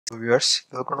Viewers,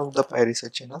 welcome to the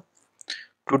Pyresearch channel.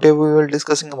 Today we will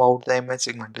discussing about the image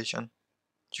segmentation.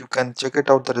 You can check it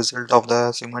out the result of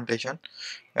the segmentation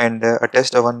and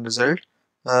attest the one result.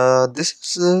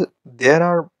 There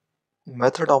are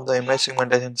method of the image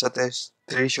segmentation such as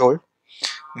threshold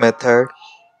method,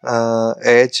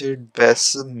 edge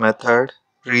based method,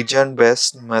 region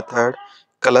based method,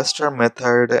 cluster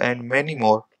method, and many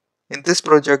more. In this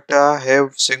project, I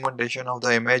have segmentation of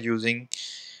the image using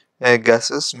a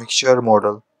Gaussian Mixture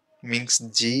Model, means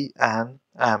G and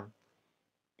M.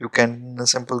 You can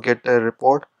simple get a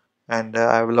report, and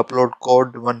I will upload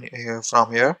code one here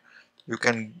from here. You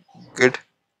can get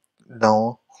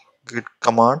down get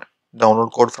command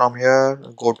download code from here.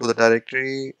 Go to the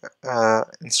directory,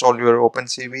 install your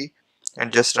OpenCV,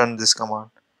 and just run this command.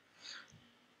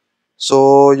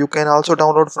 So you can also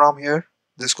download from here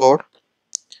this code.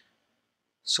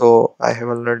 So I have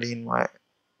already in my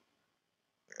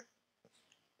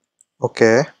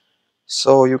okay.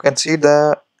 So you can see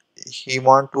the he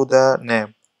want to the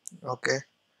name. Okay,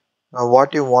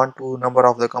 what you want to number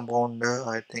of the compound,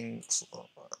 I think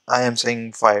I am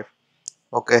saying 5.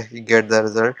 Okay, you get the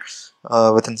result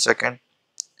within second,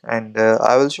 and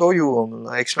I will show you,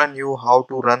 explain you how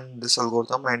to run this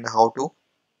algorithm and how to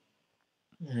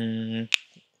mm,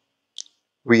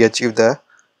 we achieve the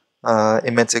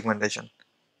image segmentation.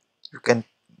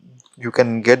 You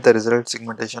can get the result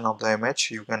segmentation of the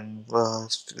image. You can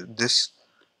this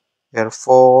here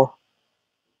 4,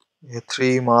 here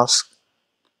 3 mask,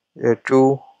 here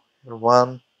 2, here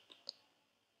 1.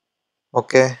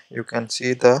 Okay, you can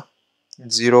see the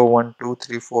 0, 1, 2,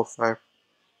 3, 4, 5.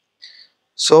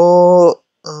 So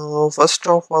first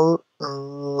of all,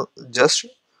 just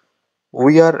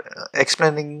we are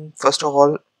explaining first of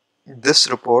all this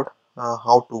report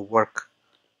how to work.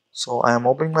 So I am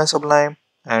opening my Sublime,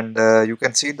 and you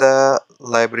can see the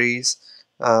libraries.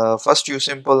 First, you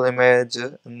simple image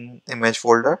in image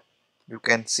folder. You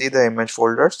can see the image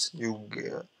folders. You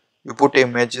put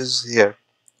images here.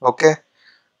 Okay.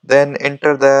 Then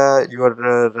enter the your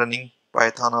running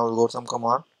Python algorithm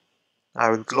command. I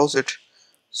will close it.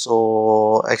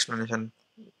 So explanation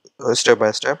step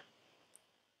by step.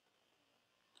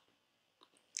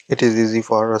 It is easy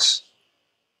for us,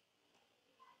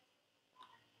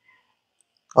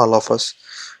 all of us.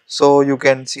 So you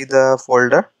can see the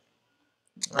folder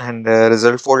and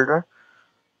result folder.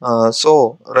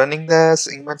 So running the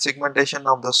segmentation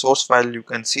of the source file, you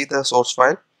can see the source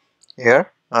file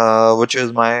here, which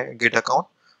is my Git account.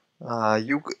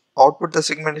 You output the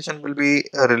segmentation will be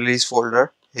a release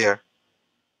folder here.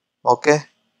 Okay,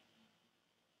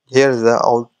 here is the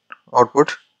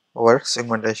output over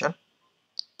segmentation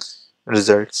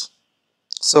results.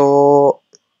 So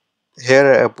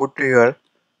here I put your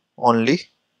only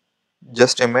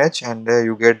just image, and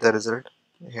you get the result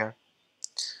here.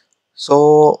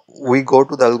 So we go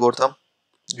to the algorithm.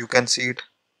 You can see it.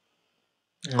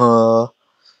 Uh,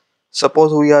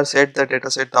 Suppose we are set the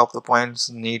dataset of the points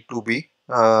need to be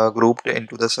grouped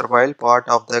into the servile part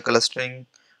of the clustering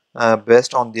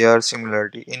based on their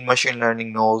similarity. In machine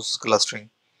learning knows clustering.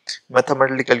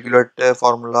 Mathematically calculate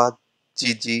formula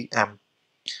GGM.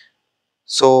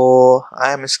 So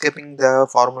I am skipping the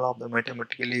formula of the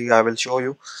mathematically. I will show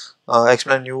you,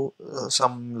 explain you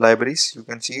some libraries. You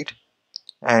can see it,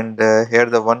 and here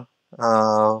the one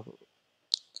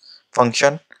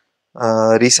function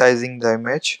resizing the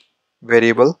image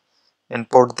variable.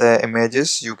 Import the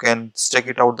images. You can stick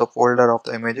it out the folder of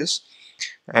the images,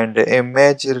 and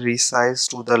image resize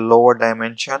to the lower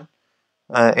dimension.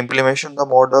 Implementation the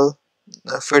model,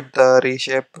 fit the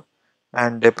reshape,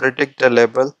 and predict the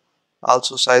label,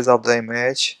 also size of the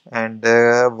image, and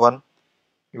one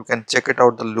you can check it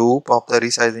out the loop of the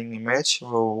resizing image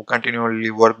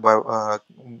continually work by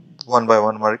one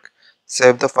work.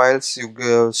 Save the files.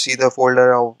 You see the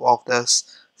folder of this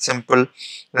simple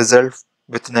result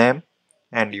with name,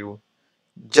 and you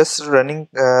just running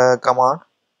command.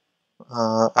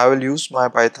 I will use my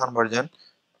Python version,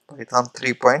 Python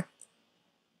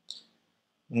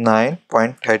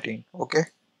 3.9.13. Okay,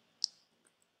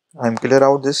 I'm clear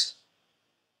out this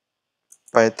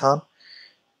Python.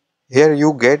 Here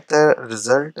you get the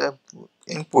result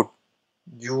input.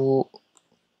 You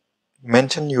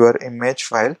mention your image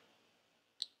file.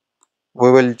 We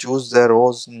will choose the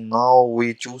rows. Now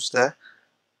we choose the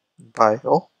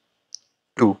bio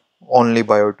 2, only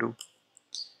bio 2.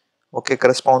 Okay,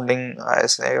 corresponding I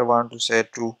want to say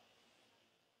 2.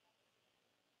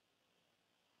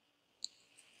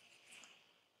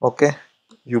 Okay,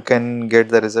 you can get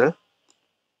the result.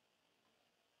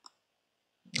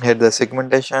 Here the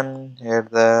segmentation, here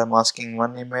the masking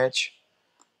one image,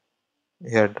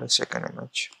 here the second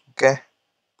image. Okay,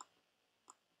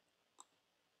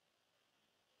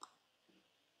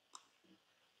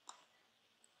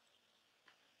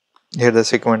 here the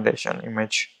segmentation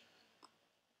image.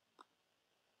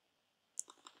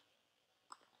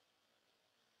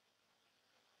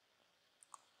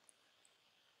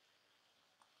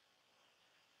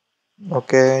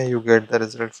 Okay, you get the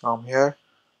result from here.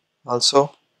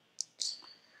 Also,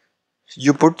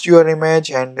 you put your image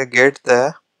and get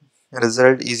the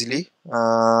result easily.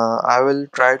 I will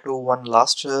try to one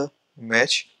last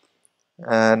image,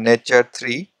 nature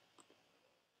 3.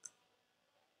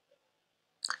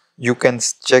 You can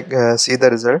check, see the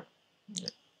result.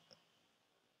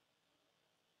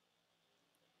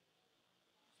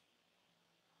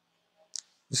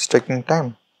 It's taking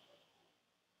time.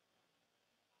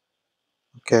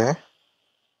 Okay,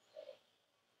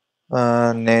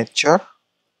 nature.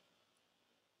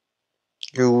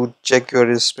 You check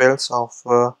your spells of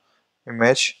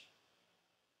image.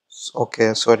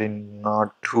 Okay, sorry,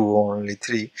 not 2, only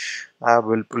 3. I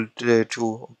will put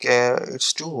 2. Okay,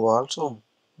 it's 2 also,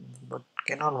 but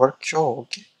cannot work. Show.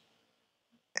 Okay,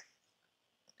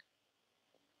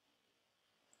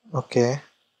 okay,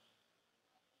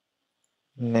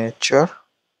 nature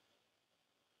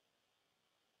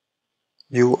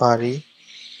URE.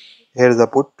 Here the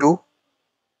put 2,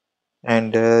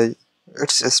 and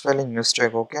it's a spelling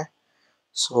mistake. Okay,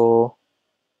 so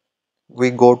we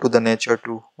go to the nature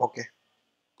 2. Okay,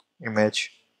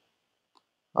 image.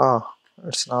 Ah,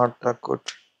 it's not that good.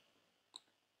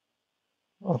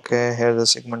 Okay, here the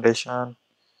segmentation.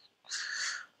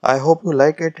 I hope you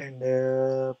like it, and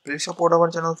please support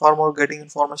our channel for more getting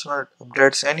information or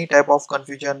updates. Any type of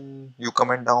confusion, you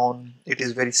comment down. It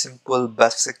is very simple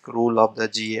basic rule of the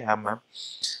GAMM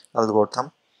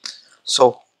algorithm.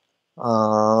 So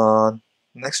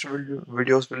next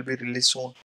videos will be released soon.